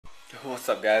What's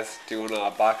up, guys? Doing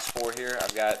box 4 here.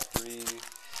 I've got 3,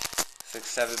 6,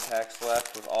 7 packs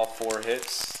left with all 4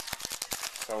 hits.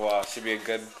 So should be a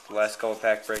good last couple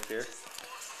pack break here.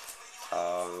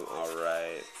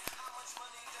 Alright.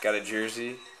 Got a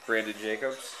jersey. Brandon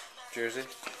Jacobs jersey.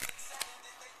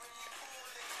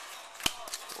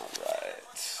 Alright.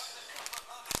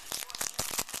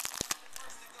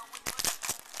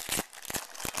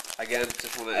 Again,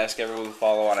 just want to ask everyone to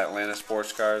follow on Atlanta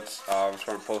Sports Cards. That's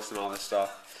where I'm posting all this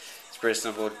stuff. It's pretty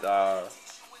simple. I'll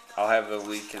have the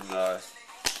link in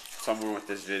somewhere with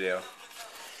this video.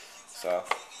 So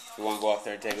if you want to go up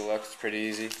there and take a look, it's pretty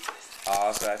easy. I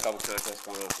also got a couple contests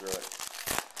going on through it.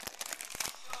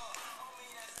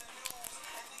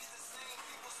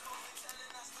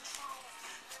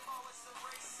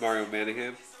 Mario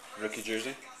Manningham, rookie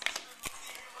jersey.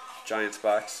 Giants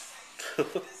box.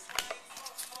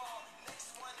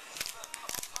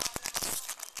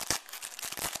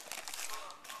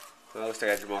 Well, looks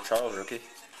like I got Jamal Charles rookie.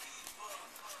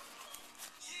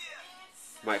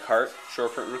 Mike Hart,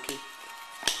 short print rookie.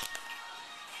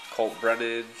 Colt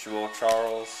Brennan, Jamal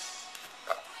Charles.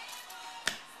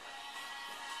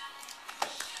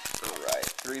 Alright,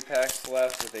 3 packs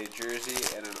left with a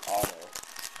jersey and an auto.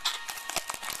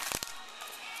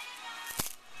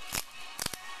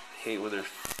 Hate when they're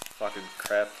fucking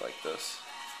crap like this.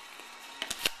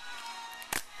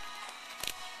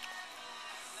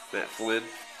 Matt Flynn.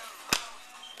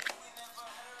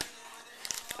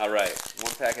 Alright,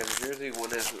 1 pack has a jersey, 1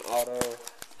 has an auto.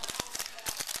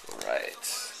 Alright,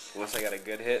 once I got a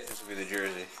good hit, this will be the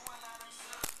jersey.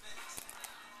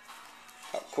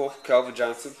 Oh, cool, Calvin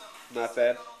Johnson, not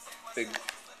bad. Big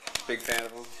fan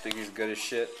of him, think he's good as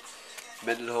shit.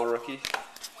 Mendenhall rookie.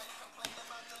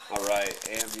 Alright,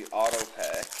 and the auto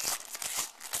pack.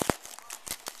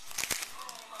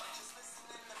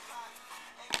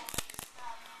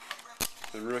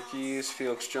 The rookies,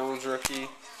 Felix Jones rookie.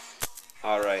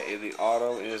 Alright, and the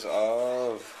auto is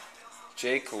of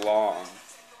Jake Long.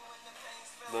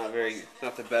 Not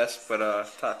the best, but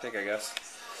top pick, I guess.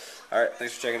 Alright,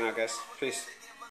 thanks for checking out, guys. Peace.